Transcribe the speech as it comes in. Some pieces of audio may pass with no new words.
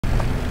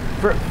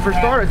For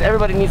starters,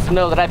 everybody needs to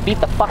know that I beat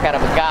the fuck out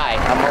of a guy,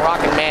 a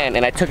Moroccan man,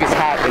 and I took his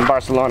hat in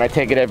Barcelona. I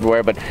take it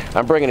everywhere, but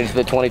I'm bringing it to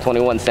the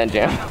 2021 Scent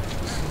Jam.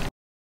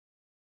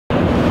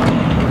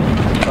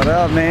 What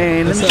up,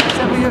 man? Let me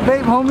send me your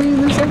vape, homie.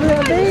 Let me send me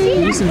that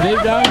vape. You some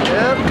vape, dog?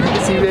 Yep.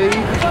 See, baby.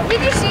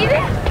 Did you see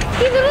that?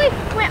 He literally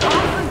went off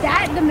of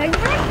that, the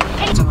megaphone,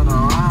 and turn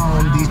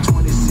around. These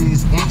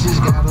 26 inches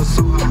got us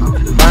so high up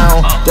the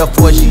ground. The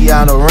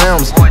Forgiano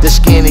rims, the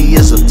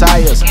skinniest of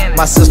tires.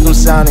 My system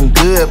sounding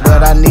good,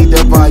 but I need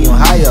the volume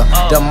higher.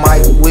 The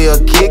mic wheel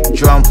kick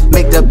drum,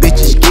 make the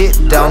bitches get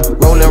dumb.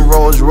 Rolling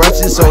Rolls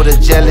Royces, so the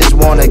jealous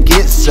wanna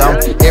get some.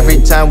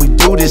 Every time we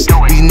do this,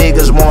 these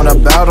niggas wanna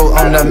battle.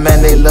 I'm the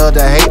man they love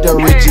to hate, the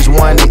richest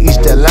one in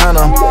East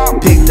Atlanta.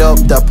 Picked up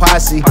the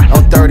posse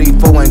on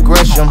 34 and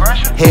Gresham.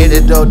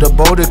 Headed up the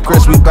boulder,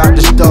 crest, we bout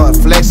to start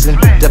flexing.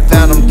 The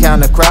Phantom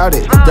kinda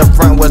crowded, the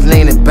front was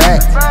leaning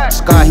back.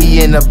 Scar,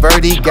 he in the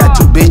birdie, got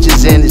two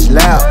bitches in his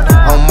lap.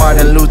 On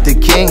Martin Luther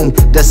King,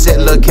 the set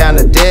look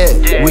kinda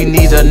dead. We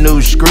need a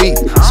new street,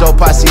 so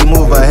posse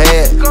move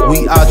ahead.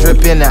 We all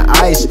dripping the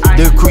ice,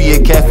 the crew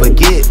you can't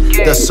forget.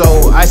 The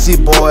soul icy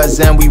boys,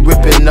 and we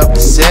ripping up the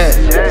set.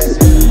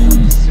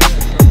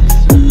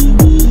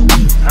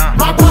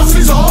 My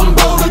posse's on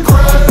boulder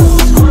crest.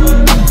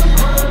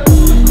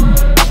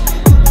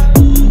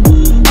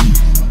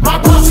 My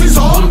posse's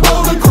on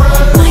boulder crest.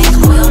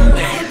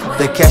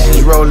 The cash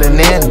is rolling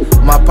in,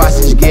 my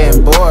posse's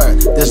getting bored.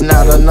 There's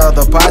not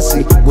another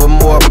posse with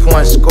more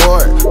points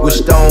scored. We're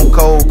stone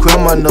cold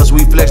criminals,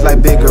 we flex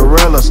like big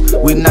gorillas.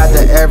 We not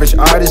the average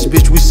artist,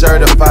 bitch, we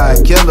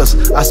certified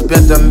killers. I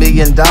spent $1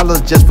 million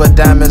just for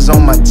diamonds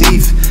on my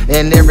teeth.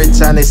 And every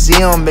time they see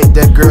them, make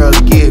the girls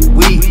get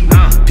weak.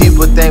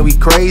 People think we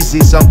crazy,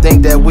 some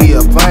think that we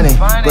are funny.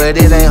 But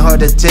it ain't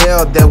hard to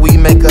tell that we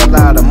make a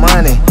lot of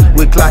money.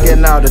 We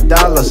clocking out the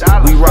dollars,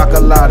 we rock a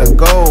lot of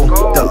gold.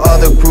 The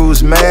other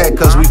crew's mad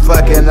cause we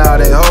fucking all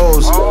they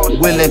hoes.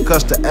 Willing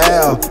cuss to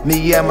Al,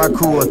 me and my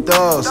crew are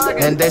thugs.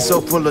 And they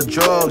so full of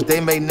drugs, they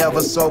may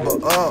never sober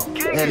up.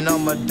 And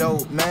I'm a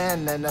dope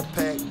man and the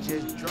pack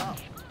just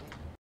dropped.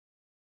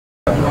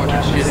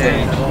 That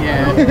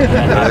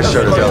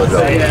shirt is hella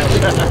dope.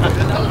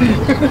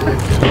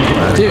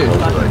 Dude,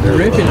 you're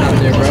ripping out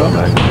there, bro.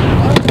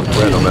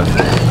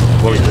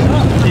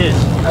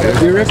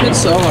 You're ripping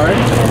so hard.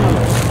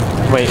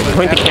 Wait,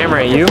 point the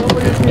camera at you.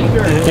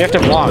 You have to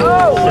vlog.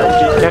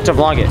 You have to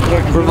vlog it.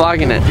 We're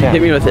vlogging it. Yeah.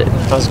 Hit me with it.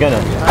 I was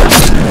gonna.